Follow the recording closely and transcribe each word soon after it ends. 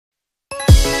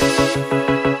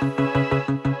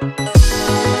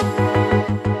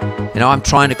know, I'm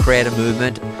trying to create a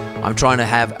movement. I'm trying to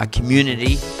have a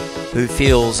community who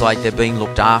feels like they're being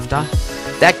looked after.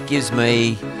 That gives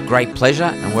me great pleasure,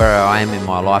 and where I am in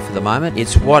my life at the moment,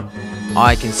 it's what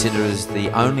I consider as the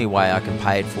only way I can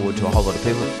pay it forward to a whole lot of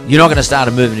people. You're not going to start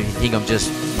a movement if you think I'm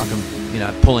just fucking, you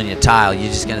know, pulling your tail.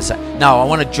 You're just going to say, no, I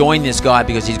want to join this guy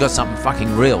because he's got something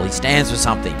fucking real. He stands for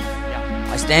something.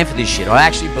 I stand for this shit. I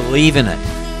actually believe in it.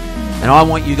 And I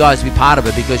want you guys to be part of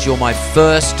it because you're my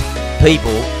first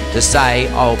people to say,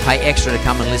 I'll pay extra to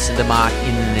come and listen to Mark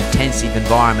in an intensive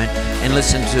environment and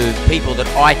listen to people that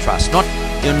I trust, not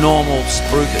your normal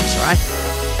spruikers,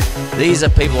 right? These are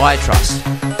people I trust.